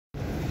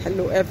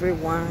Hello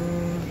everyone,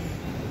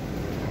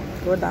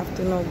 good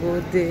afternoon,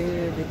 good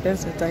day,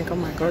 depends on time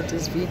come across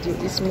this video.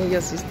 It's me,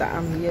 your sister.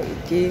 I'm here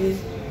again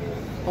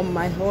on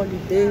my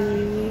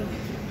holiday.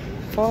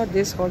 4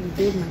 days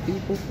holiday, my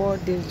people. 4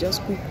 days,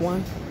 just quick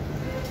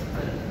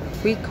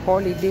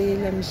holiday.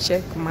 Let me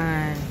check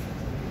my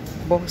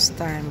bus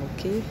time.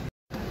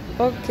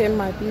 Okay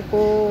my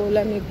people,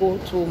 let me go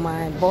to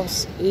my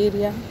bus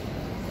area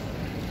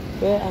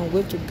where I'm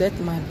going to get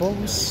my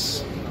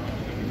bus.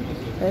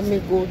 Let me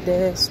go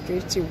there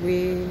straight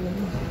away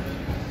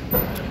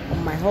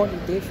on my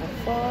holiday for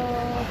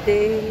 4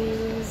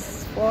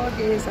 days. 4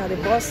 days at the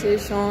bus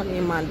station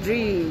in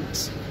Madrid.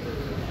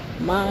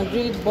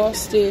 Madrid bus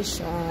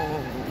station.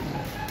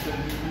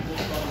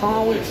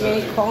 Come with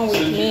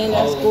me.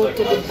 Let's go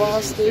to the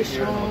bus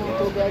station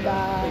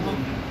together.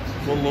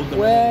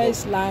 Where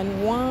is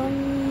line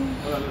 1?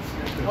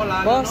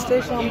 Bus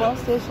station, my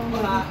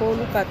people,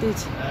 look at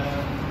it.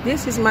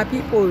 This is my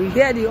people. You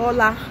hear the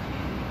hola?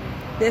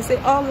 They say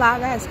hola,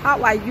 guys.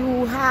 How are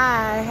you?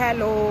 Hi,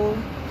 hello,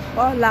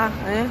 hola,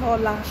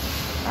 hola.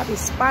 That is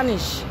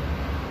Spanish.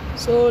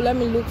 So let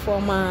me look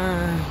for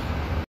my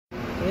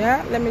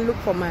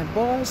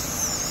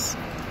bus.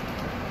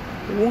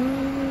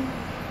 1.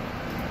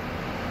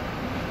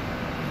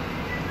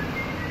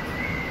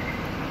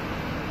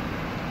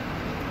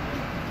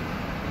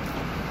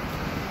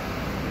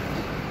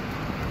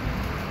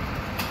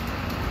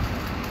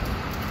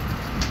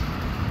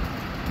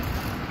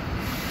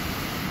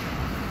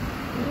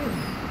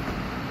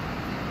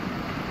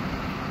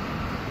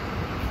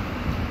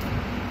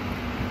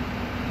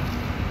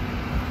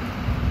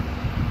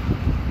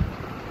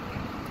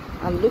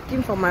 I'm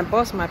looking for my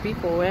bus, my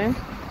people. You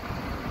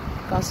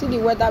can see the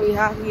weather we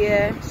have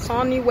here.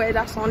 Sunny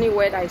weather. It's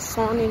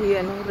sunny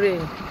here, no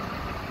rain.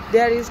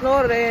 There is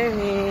no rain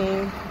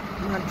in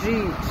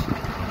Madrid.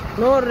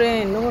 No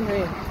rain.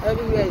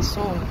 Everywhere is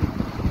sun.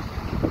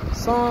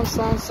 Sun.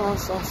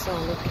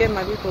 Okay,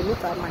 my people,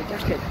 look at my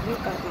jacket. Look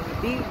at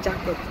my big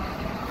jacket.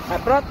 I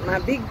brought my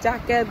big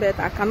jacket, but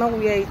I cannot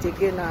wear it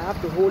again. I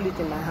have to hold it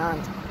in my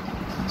hand.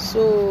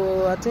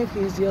 So I think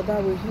it's the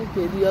other way.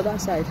 Okay, the other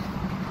side.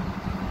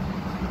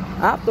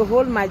 I have to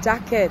hold my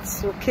jacket,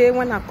 okay?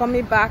 When I'm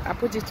coming back, I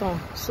put it on.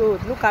 So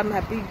look at my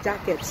big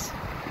jacket.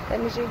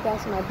 Let me show you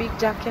guys my big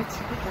jacket.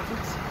 Look at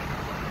it.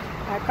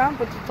 I can't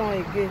put it on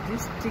again.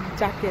 This big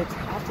jacket,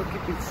 I have to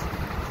keep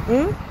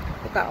it.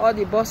 Look at all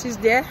the buses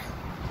there.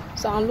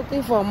 So I'm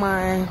looking for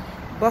my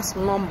bus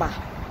number.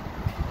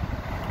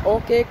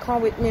 Okay,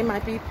 come with me, my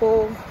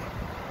people.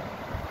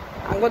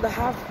 I'm gonna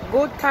have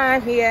good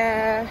time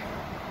here.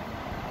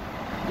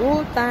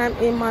 Good time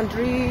in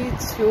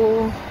Madrid.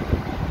 So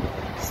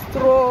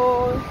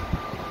stroll.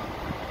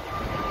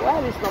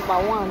 Where is number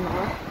 1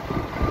 now?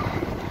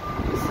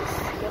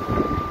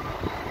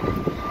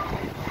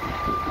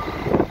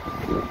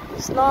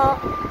 It's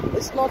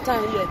not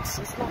time yet.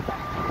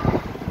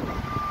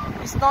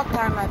 It's not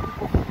time, my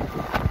people.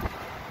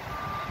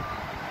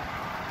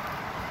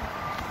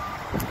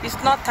 It's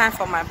not time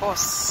for my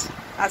bus.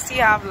 I still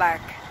have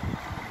like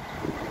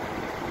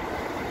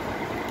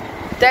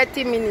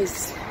 30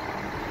 minutes.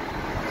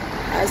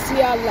 I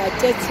still have like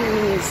 30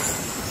 minutes.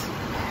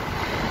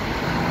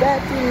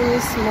 30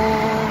 minutes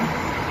more.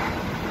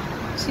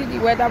 See the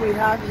weather we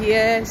have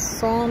here.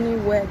 Sunny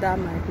weather,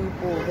 my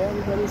people.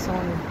 Very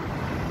sunny.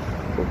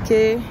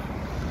 Okay,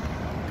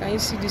 can you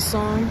see the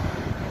sun?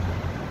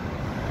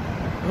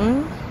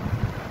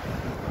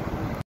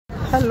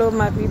 Hello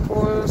my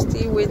people,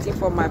 still waiting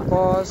for my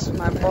bus.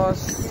 My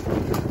bus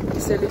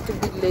is a little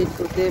bit late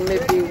today,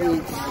 maybe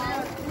with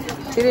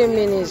 3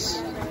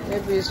 minutes.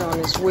 Maybe it's on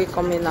its way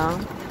coming now.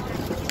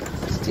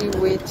 Still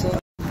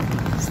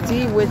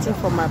waiting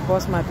for my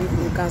bus, my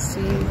people. You can see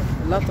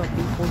a lot of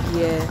people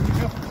here.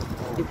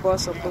 The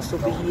bus is supposed to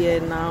be here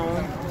now.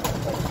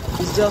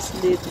 It's just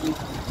late with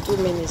 2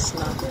 minutes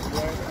now.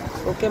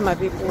 Okay my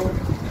people,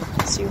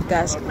 see you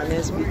guys in my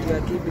next video.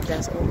 I'll give you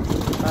guys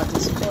update about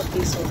this 4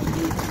 days of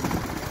leave.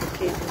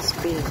 Okay, in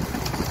Spain.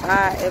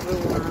 Bye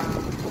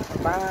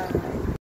everyone. Bye.